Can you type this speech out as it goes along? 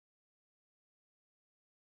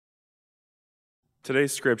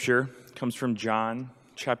Today's scripture comes from John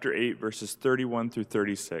chapter 8, verses 31 through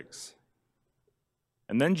 36.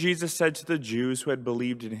 And then Jesus said to the Jews who had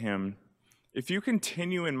believed in him, "If you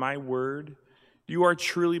continue in my word, you are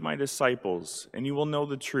truly my disciples, and you will know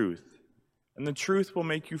the truth, and the truth will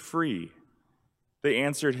make you free." They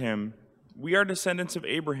answered him, "We are descendants of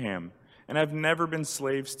Abraham, and have never been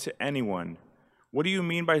slaves to anyone. What do you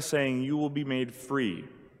mean by saying you will be made free?"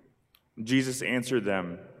 Jesus answered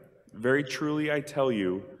them, "Very truly I tell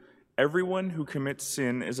you, everyone who commits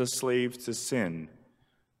sin is a slave to sin.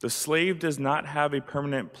 The slave does not have a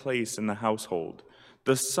permanent place in the household.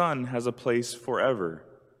 The son has a place forever.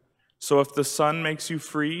 So if the Son makes you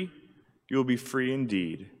free, you will be free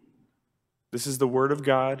indeed." This is the word of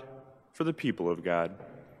God for the people of God.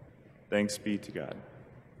 Thanks be to God.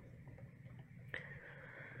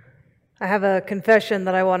 I have a confession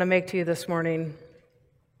that I want to make to you this morning.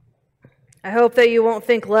 I hope that you won't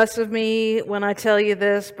think less of me when I tell you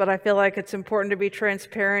this, but I feel like it's important to be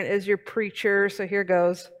transparent as your preacher, so here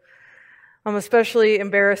goes. I'm especially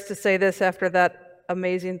embarrassed to say this after that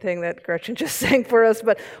amazing thing that Gretchen just sang for us,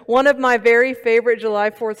 but one of my very favorite July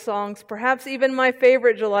 4th songs, perhaps even my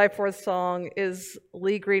favorite July 4th song, is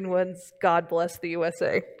Lee Greenwood's "God Bless the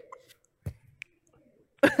USA."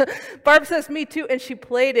 Barb says me too, and she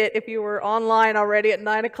played it. If you were online already at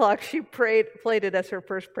 9 o'clock, she played it as her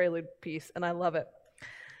first prelude piece, and I love it.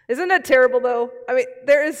 Isn't that terrible, though? I mean,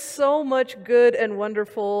 there is so much good and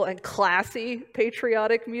wonderful and classy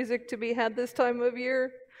patriotic music to be had this time of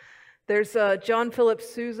year. There's John Philip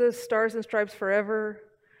Sousa's "Stars and Stripes Forever."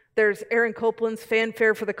 There's Aaron Copland's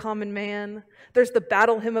 "Fanfare for the Common Man." There's the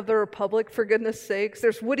Battle Hymn of the Republic, for goodness sakes.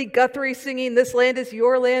 There's Woody Guthrie singing "This Land Is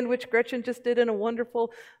Your Land," which Gretchen just did in a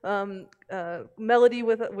wonderful melody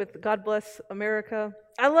with "God Bless America."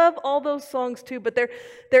 I love all those songs too, but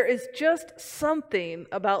there is just something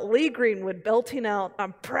about Lee Greenwood belting out,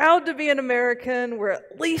 "I'm proud to be an American, where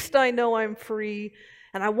at least I know I'm free,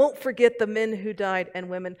 and I won't forget the men who died and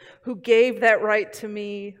women who gave that right to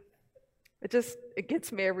me." It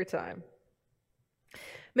gets me every time.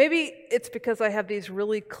 Maybe it's because I have these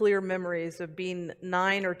really clear memories of being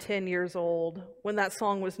 9 or 10 years old when that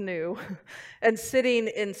song was new and sitting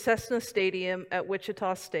in Cessna Stadium at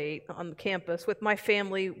Wichita State on the campus with my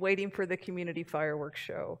family waiting for the community fireworks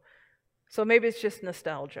show. So maybe it's just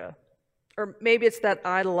nostalgia. Or maybe it's that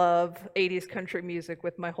I love 80s country music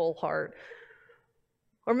with my whole heart.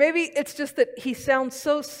 Or maybe it's just that he sounds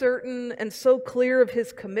so certain and so clear of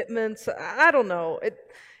his commitments. I don't know.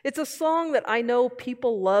 It's a song that I know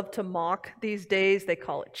people love to mock these days. They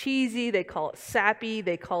call it cheesy, they call it sappy,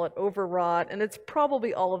 they call it overwrought, and it's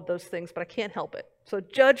probably all of those things, but I can't help it. So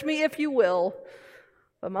judge me if you will,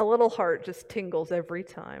 but my little heart just tingles every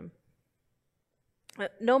time.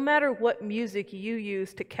 No matter what music you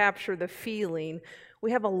use to capture the feeling,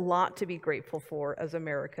 we have a lot to be grateful for as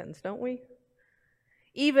Americans, don't we?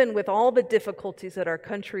 Even with all the difficulties that our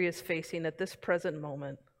country is facing at this present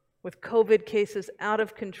moment, with COVID cases out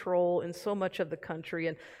of control in so much of the country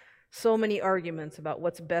and so many arguments about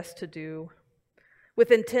what's best to do,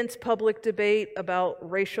 with intense public debate about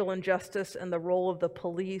racial injustice and the role of the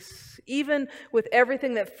police, even with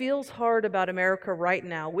everything that feels hard about America right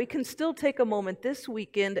now, we can still take a moment this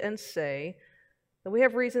weekend and say that we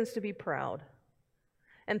have reasons to be proud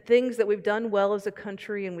and things that we've done well as a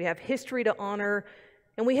country, and we have history to honor.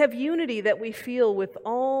 And we have unity that we feel with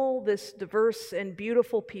all this diverse and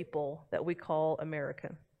beautiful people that we call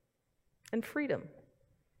America. And freedom.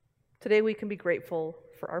 Today we can be grateful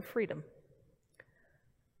for our freedom.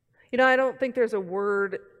 You know, I don't think there's a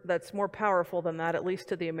word that's more powerful than that, at least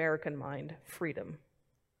to the American mind, freedom.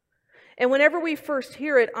 And whenever we first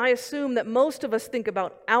hear it, I assume that most of us think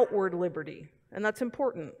about outward liberty. And that's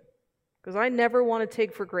important, because I never want to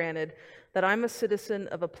take for granted that I'm a citizen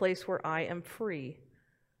of a place where I am free.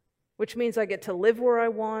 Which means I get to live where I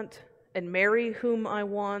want and marry whom I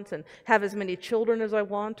want and have as many children as I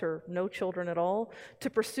want or no children at all. To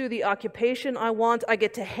pursue the occupation I want, I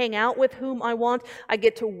get to hang out with whom I want. I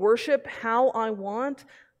get to worship how I want.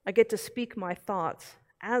 I get to speak my thoughts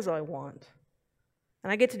as I want.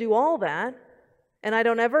 And I get to do all that, and I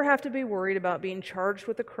don't ever have to be worried about being charged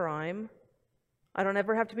with a crime. I don't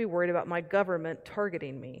ever have to be worried about my government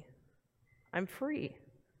targeting me. I'm free,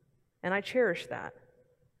 and I cherish that.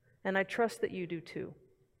 And I trust that you do too.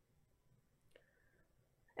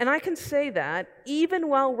 And I can say that even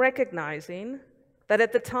while recognizing that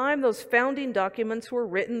at the time those founding documents were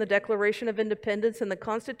written, the Declaration of Independence and the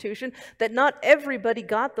Constitution, that not everybody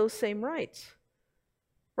got those same rights.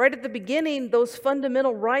 Right at the beginning, those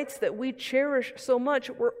fundamental rights that we cherish so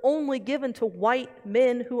much were only given to white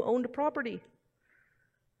men who owned property.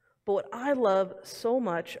 But what I love so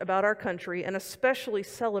much about our country, and especially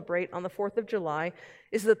celebrate on the 4th of July,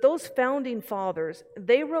 is that those founding fathers,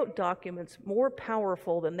 they wrote documents more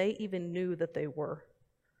powerful than they even knew that they were.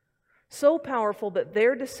 So powerful that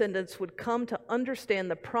their descendants would come to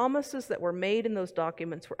understand the promises that were made in those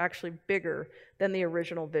documents were actually bigger than the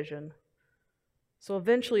original vision. So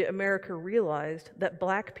eventually America realized that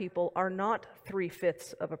Black people are not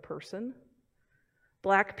 3/5 of a person.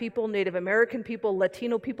 Black people, Native American people,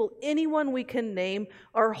 Latino people, anyone we can name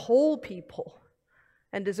are whole people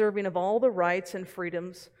and deserving of all the rights and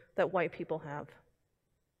freedoms that white people have.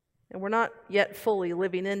 And we're not yet fully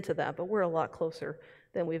living into that, but we're a lot closer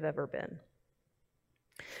than we've ever been.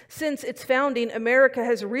 Since its founding, America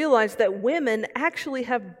has realized that women actually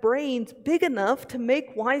have brains big enough to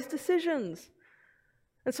make wise decisions.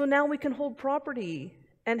 And so now we can hold property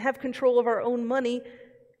and have control of our own money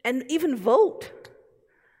and even vote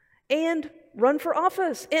and run for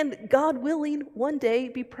office and, God willing, one day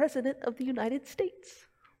be president of the United States.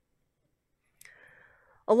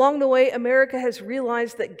 Along the way, America has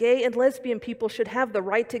realized that gay and lesbian people should have the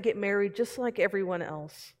right to get married just like everyone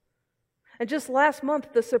else. And just last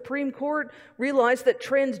month, the Supreme Court realized that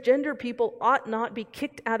transgender people ought not be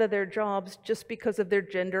kicked out of their jobs just because of their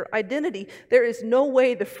gender identity. There is no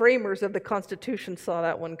way the framers of the Constitution saw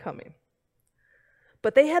that one coming.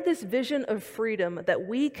 But they had this vision of freedom that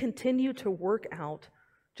we continue to work out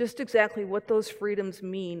just exactly what those freedoms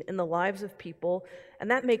mean in the lives of people, and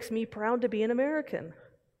that makes me proud to be an American,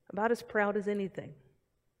 about as proud as anything.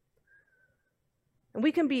 And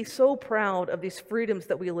we can be so proud of these freedoms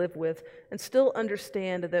that we live with and still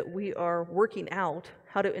understand that we are working out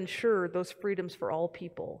how to ensure those freedoms for all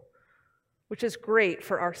people, which is great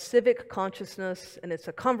for our civic consciousness, and it's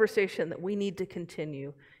a conversation that we need to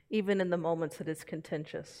continue, even in the moments that it's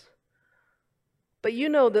contentious. But you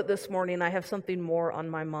know that this morning I have something more on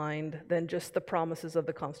my mind than just the promises of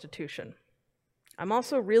the Constitution. I'm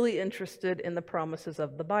also really interested in the promises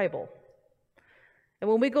of the Bible. And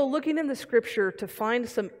when we go looking in the Scripture to find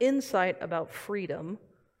some insight about freedom,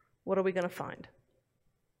 what are we going to find?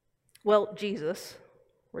 Well, Jesus.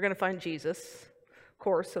 We're going to find Jesus. Of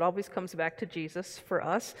course, it always comes back to Jesus for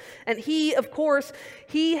us. And he, of course,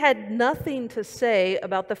 he had nothing to say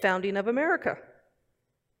about the founding of America.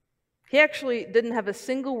 He actually didn't have a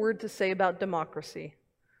single word to say about democracy.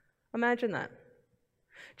 Imagine that.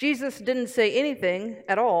 Jesus didn't say anything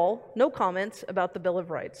at all, no comments about the Bill of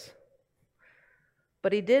Rights.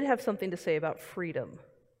 But he did have something to say about freedom.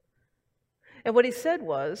 And what he said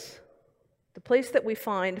was, the place that we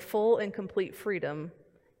find full and complete freedom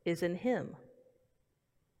is in him.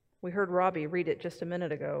 We heard Robbie read it just a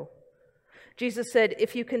minute ago. Jesus said,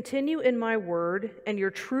 "If you continue in my word and you're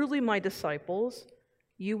truly my disciples,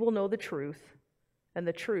 you will know the truth, and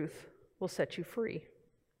the truth will set you free."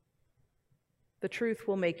 The truth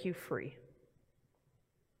will make you free.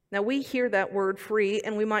 Now, we hear that word free,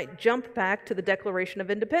 and we might jump back to the Declaration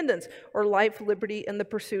of Independence or life, liberty, and the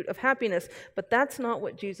pursuit of happiness. But that's not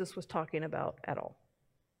what Jesus was talking about at all.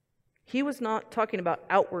 He was not talking about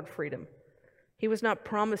outward freedom. He was not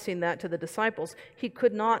promising that to the disciples. He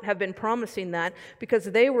could not have been promising that because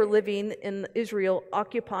they were living in Israel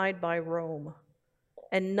occupied by Rome.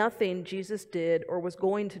 And nothing Jesus did or was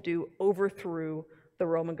going to do overthrew the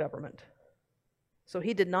Roman government. So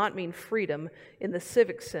he did not mean freedom in the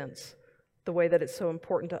civic sense, the way that it's so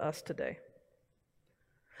important to us today.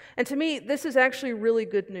 And to me, this is actually really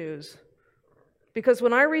good news, because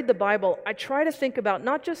when I read the Bible, I try to think about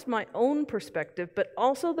not just my own perspective, but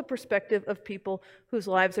also the perspective of people whose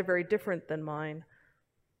lives are very different than mine.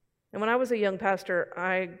 And when I was a young pastor,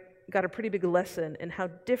 I got a pretty big lesson in how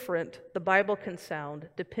different the Bible can sound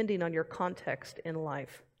depending on your context in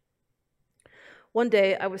life. One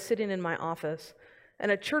day, I was sitting in my office,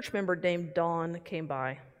 and a church member named Don came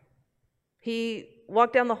by. He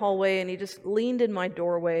walked down the hallway, and he just leaned in my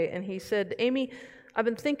doorway, and he said, "Amy, I've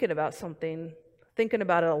been thinking about something, thinking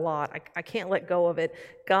about it a lot. I can't let go of it.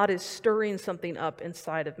 God is stirring something up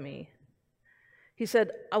inside of me." He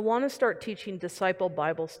said, "I want to start teaching disciple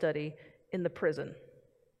Bible study in the prison,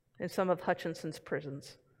 in some of Hutchinson's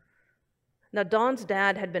prisons." Now, Don's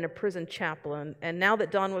dad had been a prison chaplain, and now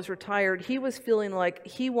that Don was retired, he was feeling like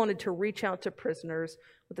he wanted to reach out to prisoners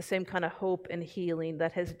with the same kind of hope and healing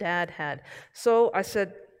that his dad had. So I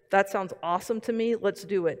said, "That sounds awesome to me. Let's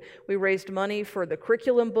do it." We raised money for the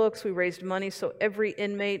curriculum books. We raised money so every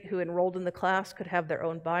inmate who enrolled in the class could have their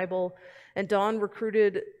own Bible. And Don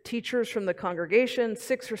recruited teachers from the congregation.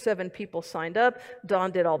 6 or 7 people signed up.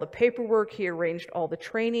 Don did all the paperwork. He arranged all the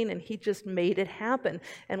training, and he just made it happen.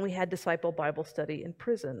 And we had disciple Bible study in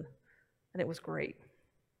prison, and it was great.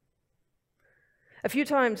 A few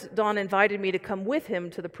times, Don invited me to come with him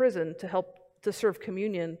to the prison to help to serve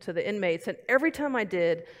communion to the inmates. And every time I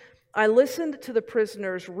did, I listened to the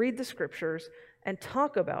prisoners read the scriptures and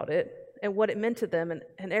talk about it and what it meant to them.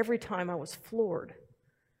 And every time I was floored.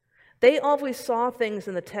 They always saw things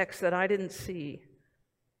in the text that I didn't see.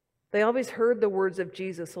 They always heard the words of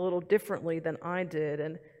Jesus a little differently than I did.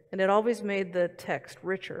 And it always made the text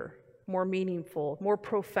richer, more meaningful, more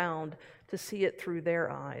profound to see it through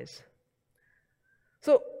their eyes.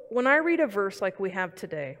 So when I read a verse like we have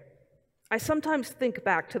today, I sometimes think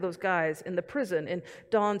back to those guys in the prison in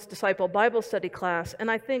Don's disciple Bible study class, and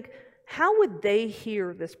I think, how would they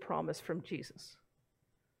hear this promise from Jesus?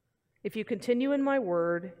 If you continue in my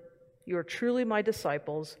word, you are truly my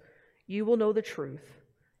disciples, you will know the truth,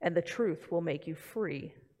 and the truth will make you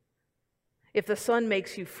free. If the Son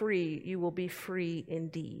makes you free, you will be free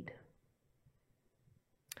indeed.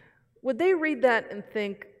 Would they read that and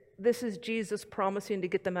think, this is Jesus promising to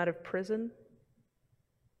get them out of prison?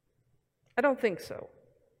 I don't think so.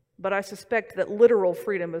 But I suspect that literal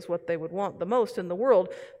freedom is what they would want the most in the world,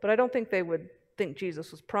 but I don't think they would think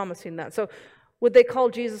Jesus was promising that. So would they call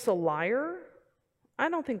Jesus a liar? I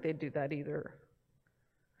don't think they'd do that either.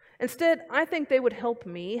 Instead, I think they would help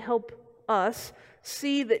us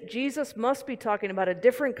see that Jesus must be talking about a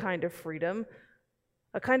different kind of freedom,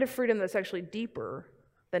 a kind of freedom that's actually deeper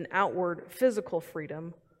than outward physical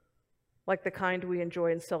freedom, like the kind we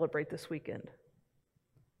enjoy and celebrate this weekend.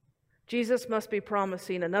 Jesus must be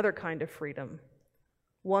promising another kind of freedom,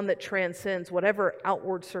 one that transcends whatever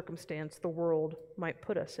outward circumstance the world might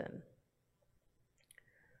put us in.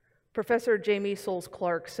 Professor Jamie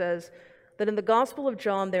Soles-Clark says that in the Gospel of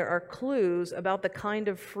John there are clues about the kind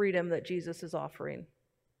of freedom that Jesus is offering.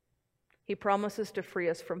 He promises to free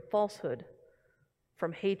us from falsehood,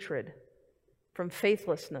 from hatred, from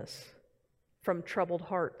faithlessness, from troubled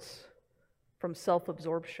hearts, from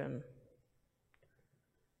self-absorption.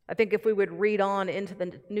 I think if we would read on into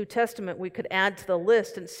the New Testament, we could add to the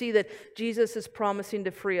list and see that Jesus is promising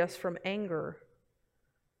to free us from anger,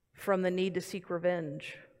 from the need to seek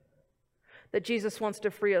revenge, that Jesus wants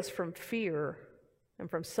to free us from fear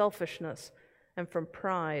and from selfishness and from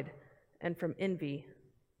pride and from envy.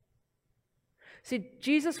 See,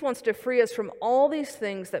 Jesus wants to free us from all these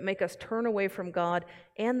things that make us turn away from God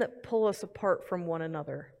and that pull us apart from one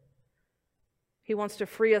another. He wants to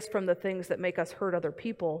free us from the things that make us hurt other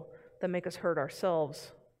people, that make us hurt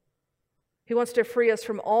ourselves. He wants to free us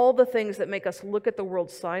from all the things that make us look at the world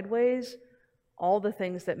sideways, all the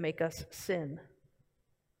things that make us sin.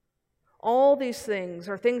 All these things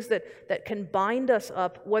are things that can bind us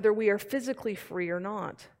up whether we are physically free or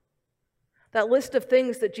not. That list of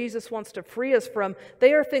things that Jesus wants to free us from,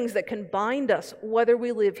 they are things that can bind us whether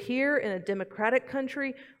we live here in a democratic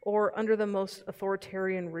country or under the most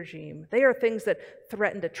authoritarian regime. They are things that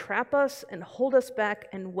threaten to trap us and hold us back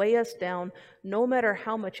and weigh us down no matter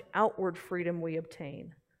how much outward freedom we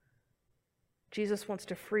obtain. Jesus wants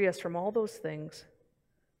to free us from all those things,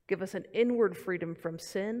 give us an inward freedom from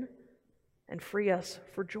sin, and free us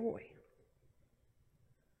for joy.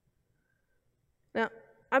 Now,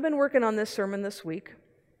 I've been working on this sermon this week,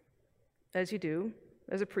 as you do,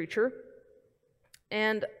 as a preacher,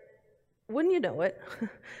 and wouldn't you know it,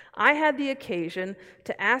 I had the occasion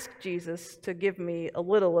to ask Jesus to give me a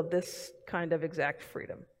little of this kind of exact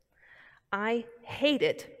freedom. I hate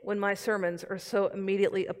it when my sermons are so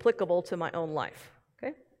immediately applicable to my own life,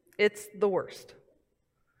 okay? It's the worst.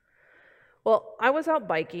 Well, I was out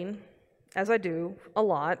biking, as I do a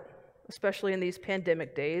lot, especially in these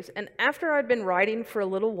pandemic days. And after I'd been riding for a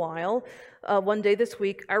little while, one day this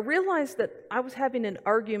week, I realized that I was having an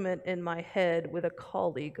argument in my head with a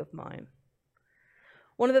colleague of mine.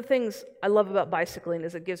 One of the things I love about bicycling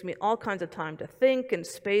is it gives me all kinds of time to think and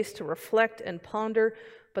space to reflect and ponder,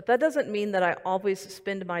 but that doesn't mean that I always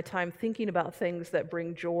spend my time thinking about things that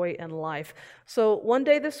bring joy and life. So one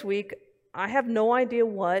day this week, I have no idea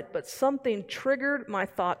what, but something triggered my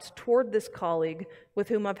thoughts toward this colleague with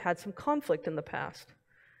whom I've had some conflict in the past.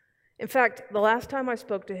 In fact, the last time I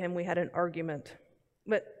spoke to him, we had an argument,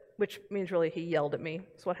 which means really he yelled at me.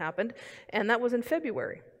 That's what happened. And that was in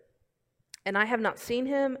February. And I have not seen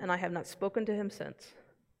him, and I have not spoken to him since.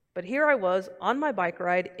 But here I was on my bike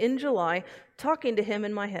ride in July, talking to him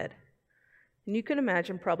in my head. And you can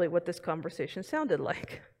imagine probably what this conversation sounded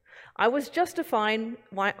like. I was justifying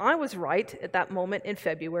why I was right at that moment in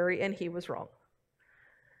February and he was wrong.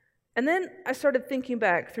 And then I started thinking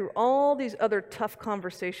back through all these other tough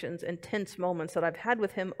conversations and tense moments that I've had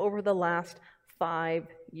with him over the last 5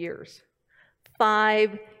 years.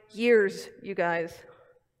 5 years, you guys.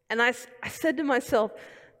 And I said to myself,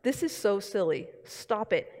 this is so silly.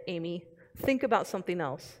 Stop it, Amy. Think about something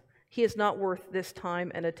else. He is not worth this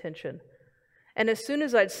time and attention. And as soon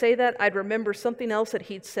as I'd say that, I'd remember something else that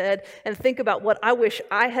he'd said and think about what I wish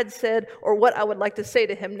I had said or what I would like to say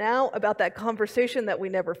to him now about that conversation that we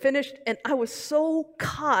never finished. And I was so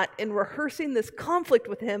caught in rehearsing this conflict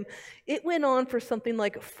with him, it went on for something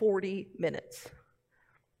like 40 minutes.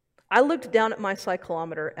 I looked down at my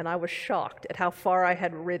cyclometer and I was shocked at how far I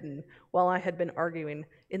had ridden while I had been arguing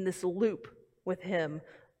in this loop with him,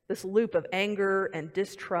 this loop of anger and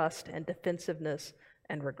distrust and defensiveness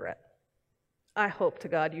and regret. I hope to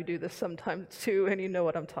God you do this sometimes too, and you know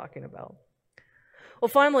what I'm talking about. Well,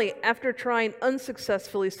 finally, after trying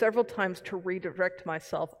unsuccessfully several times to redirect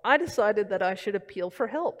myself, I decided that I should appeal for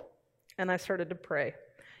help, and I started to pray.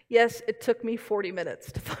 Yes, it took me 40 minutes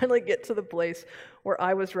to finally get to the place where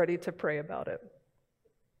I was ready to pray about it.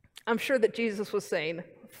 I'm sure that Jesus was saying,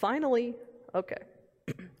 finally, okay.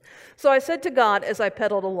 So I said to God as I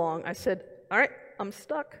pedaled along, I said, all right, I'm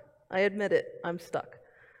stuck. I admit it, I'm stuck.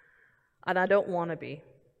 And I don't want to be.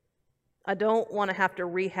 I don't want to have to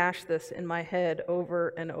rehash this in my head over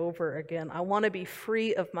and over again. I want to be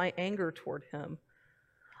free of my anger toward him.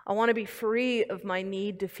 I want to be free of my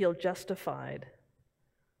need to feel justified.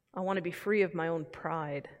 I want to be free of my own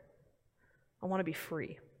pride. I want to be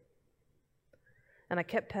free. And I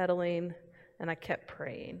kept pedaling, and I kept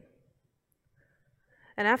praying.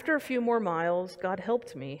 And after a few more miles, God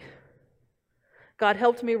helped me. God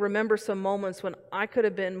helped me remember some moments when I could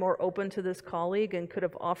have been more open to this colleague and could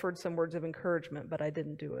have offered some words of encouragement, but I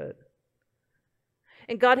didn't do it.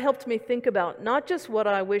 And God helped me think about not just what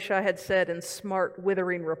I wish I had said in smart,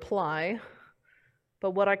 withering reply,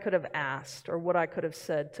 but what I could have asked or what I could have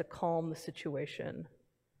said to calm the situation.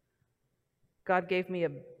 God gave me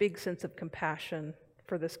a big sense of compassion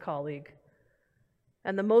for this colleague.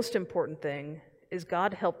 And the most important thing is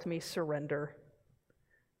God helped me surrender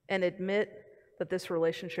and admit that this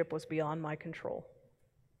relationship was beyond my control.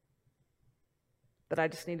 That I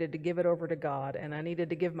just needed to give it over to God, and I needed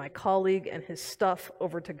to give my colleague and his stuff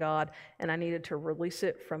over to God, and I needed to release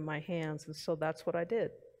it from my hands. And so that's what I did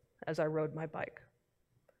as I rode my bike.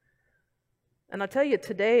 And I'll tell you,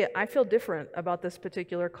 today I feel different about this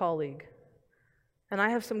particular colleague. And I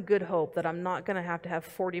have some good hope that I'm not going to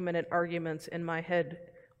have 40-minute arguments in my head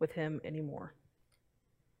with him anymore.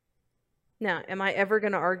 Now, am I ever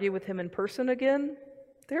going to argue with him in person again?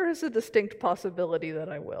 There is a distinct possibility that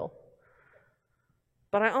I will.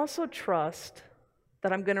 But I also trust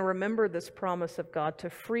that I'm going to remember this promise of God to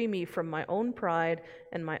free me from my own pride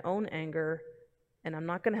and my own anger, and I'm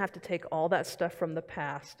not going to have to take all that stuff from the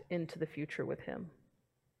past into the future with him.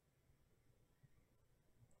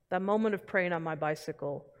 That moment of praying on my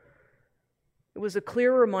bicycle, it was a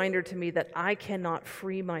clear reminder to me that I cannot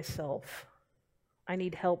free myself. I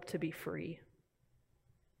need help to be free.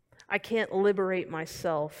 I can't liberate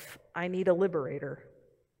myself. I need a liberator.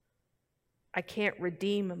 I can't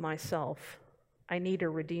redeem myself. I need a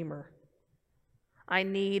redeemer. I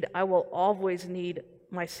will always need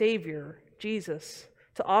my Savior, Jesus,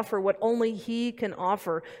 to offer what only He can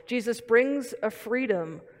offer. Jesus brings a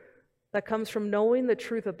freedom that comes from knowing the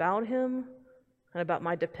truth about Him and about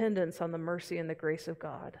my dependence on the mercy and the grace of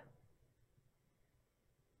God.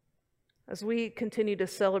 As we continue to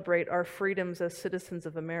celebrate our freedoms as citizens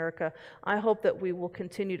of America, I hope that we will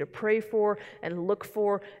continue to pray for and look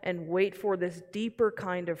for and wait for this deeper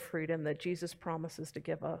kind of freedom that Jesus promises to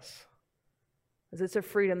give us. As it's a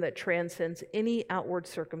freedom that transcends any outward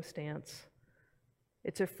circumstance.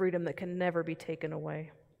 It's a freedom that can never be taken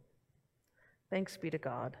away. Thanks be to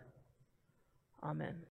God. Amen.